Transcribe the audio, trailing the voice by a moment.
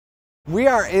We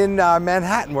are in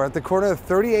Manhattan. We're at the corner of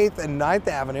 38th and 9th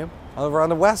Avenue over on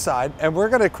the west side, and we're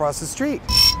gonna cross the street.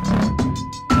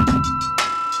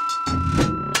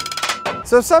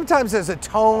 So sometimes there's a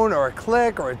tone or a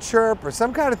click or a chirp or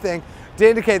some kind of thing to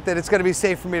indicate that it's gonna be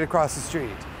safe for me to cross the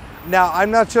street. Now,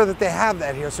 I'm not sure that they have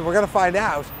that here, so we're gonna find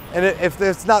out. And if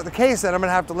that's not the case, then I'm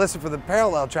gonna have to listen for the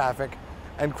parallel traffic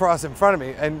and cross in front of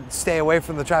me and stay away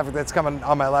from the traffic that's coming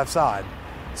on my left side.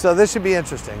 So this should be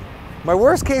interesting. My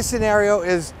worst case scenario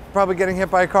is probably getting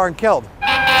hit by a car and killed.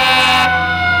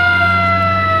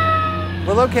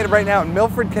 We're located right now in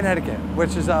Milford, Connecticut,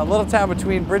 which is a little town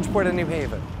between Bridgeport and New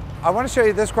Haven. I want to show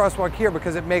you this crosswalk here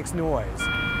because it makes noise.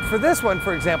 For this one,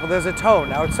 for example, there's a tone.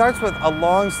 Now it starts with a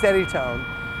long, steady tone,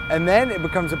 and then it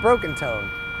becomes a broken tone.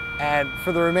 And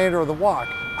for the remainder of the walk,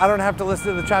 I don't have to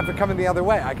listen to the traffic coming the other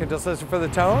way. I can just listen for the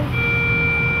tone,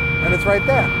 and it's right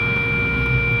there.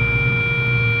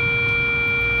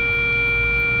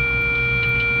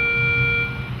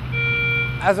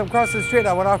 As I'm crossing the street,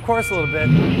 I went off course a little bit.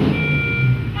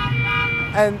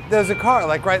 And there's a car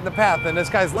like right in the path, and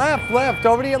this guy's left,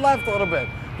 over to your left a little bit.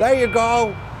 There you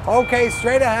go. Okay,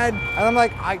 straight ahead. And I'm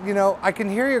like, I can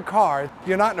hear your car.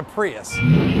 You're not in a Prius.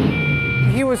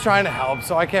 He was trying to help,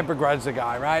 so I can't begrudge the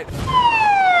guy, right?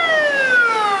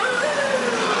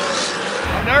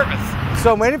 I'm nervous.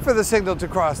 So I'm waiting for the signal to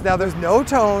cross. Now there's no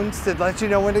tones to let you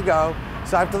know when to go,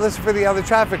 so I have to listen for the other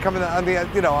traffic coming on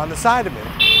the, on the side of me.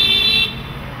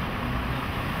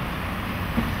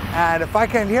 And if I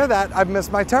can't hear that, I've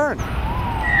missed my turn.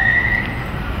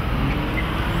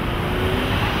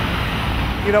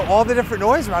 You know, all the different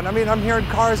noise around. I mean, I'm hearing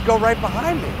cars go right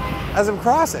behind me as I'm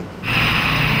crossing.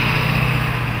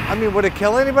 I mean, would it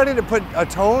kill anybody to put a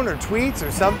tone or tweets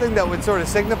or something that would sort of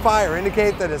signify or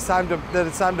indicate that it's time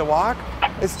to walk?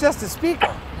 It's just a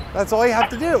speaker. That's all you have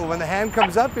to do. When the hand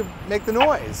comes up, you make the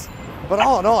noise. But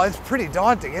all in all, it's pretty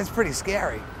daunting. It's pretty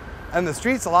scary. And the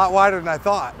street's a lot wider than I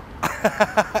thought.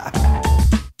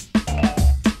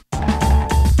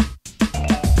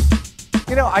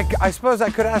 You know, I suppose I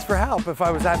could ask for help if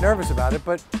I was that nervous about it,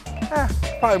 but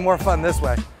probably more fun this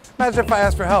way. Imagine if I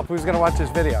asked for help, who's gonna watch this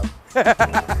video?